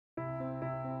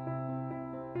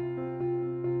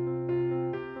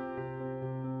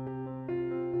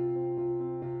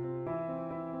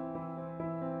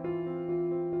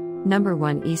Number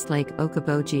 1 East Lake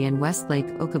Okoboji and West Lake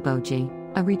Okoboji.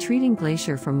 A retreating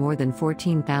glacier from more than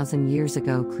 14,000 years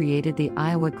ago created the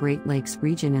Iowa Great Lakes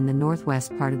region in the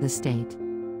northwest part of the state.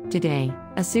 Today,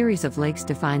 a series of lakes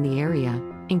define the area,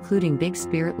 including Big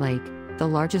Spirit Lake, the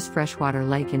largest freshwater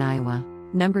lake in Iowa.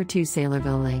 Number 2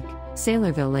 Saylorville Lake.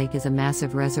 Saylorville Lake is a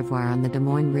massive reservoir on the Des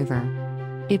Moines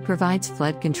River. It provides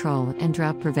flood control and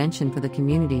drought prevention for the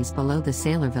communities below the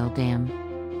Saylorville Dam.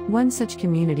 One such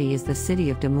community is the city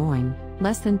of Des Moines,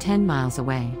 less than 10 miles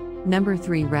away. Number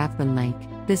 3 Rathbun Lake.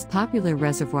 This popular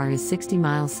reservoir is 60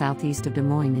 miles southeast of Des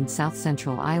Moines in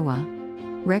south-central Iowa.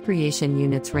 Recreation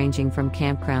units ranging from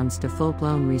campgrounds to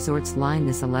full-blown resorts line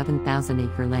this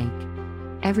 11,000-acre lake.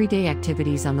 Everyday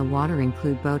activities on the water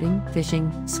include boating,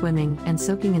 fishing, swimming, and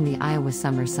soaking in the Iowa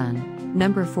summer sun.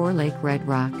 Number 4 Lake Red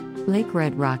Rock. Lake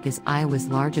Red Rock is Iowa's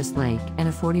largest lake and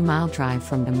a 40-mile drive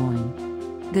from Des Moines.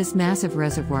 This massive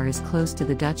reservoir is close to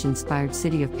the Dutch-inspired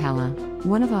city of Pella,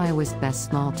 one of Iowa's best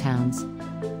small towns.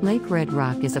 Lake Red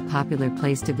Rock is a popular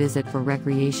place to visit for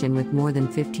recreation with more than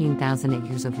 15,000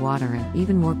 acres of water and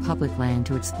even more public land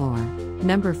to explore.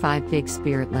 Number 5 Big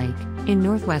Spirit Lake. In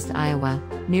northwest Iowa,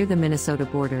 near the Minnesota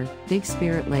border, Big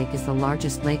Spirit Lake is the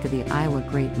largest lake of the Iowa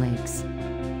Great Lakes.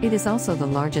 It is also the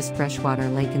largest freshwater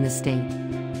lake in the state.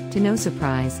 To no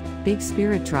surprise, Big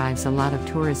Spirit drives a lot of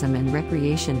tourism and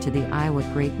recreation to the Iowa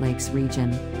Great Lakes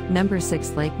region. Number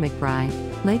 6 Lake McBride.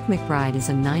 Lake McBride is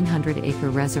a 900-acre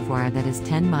reservoir that is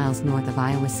 10 miles north of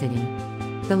Iowa City.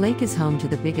 The lake is home to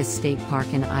the biggest state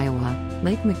park in Iowa,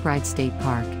 Lake McBride State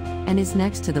Park, and is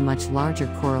next to the much larger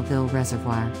Coralville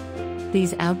Reservoir.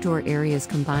 These outdoor areas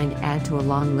combined add to a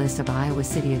long list of Iowa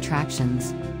City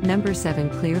attractions. Number 7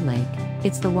 Clear Lake.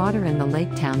 It's the water in the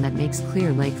lake town that makes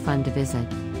Clear Lake fun to visit.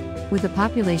 With a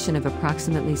population of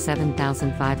approximately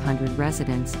 7,500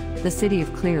 residents, the city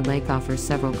of Clear Lake offers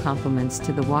several complements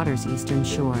to the water's eastern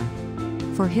shore.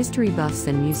 For history buffs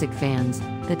and music fans,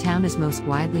 the town is most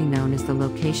widely known as the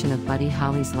location of Buddy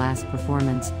Holly's last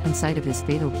performance and site of his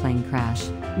fatal plane crash.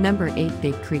 Number 8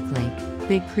 Big Creek Lake.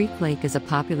 Big Creek Lake is a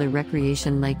popular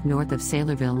recreation lake north of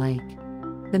Saylorville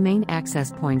Lake. The main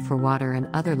access point for water and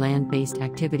other land-based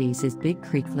activities is Big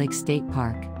Creek Lake State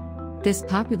Park. This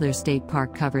popular state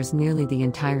park covers nearly the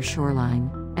entire shoreline,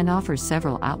 and offers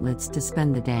several outlets to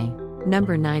spend the day.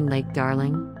 Number 9 Lake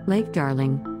Darling. Lake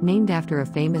Darling, named after a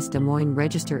famous Des Moines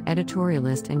Register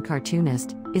editorialist and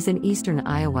cartoonist, is in eastern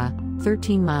Iowa,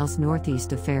 13 miles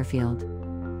northeast of Fairfield.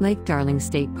 Lake Darling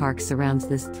State Park surrounds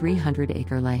this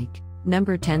 300-acre lake.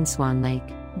 Number 10 Swan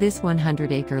Lake. This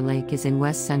 100-acre lake is in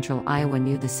west-central Iowa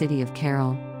near the city of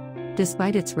Carroll.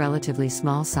 Despite its relatively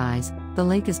small size, the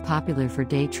lake is popular for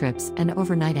day trips and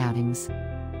overnight outings.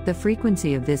 The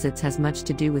frequency of visits has much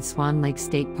to do with Swan Lake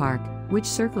State Park, which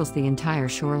circles the entire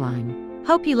shoreline.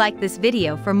 Hope you like this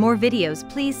video. For more videos,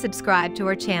 please subscribe to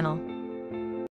our channel.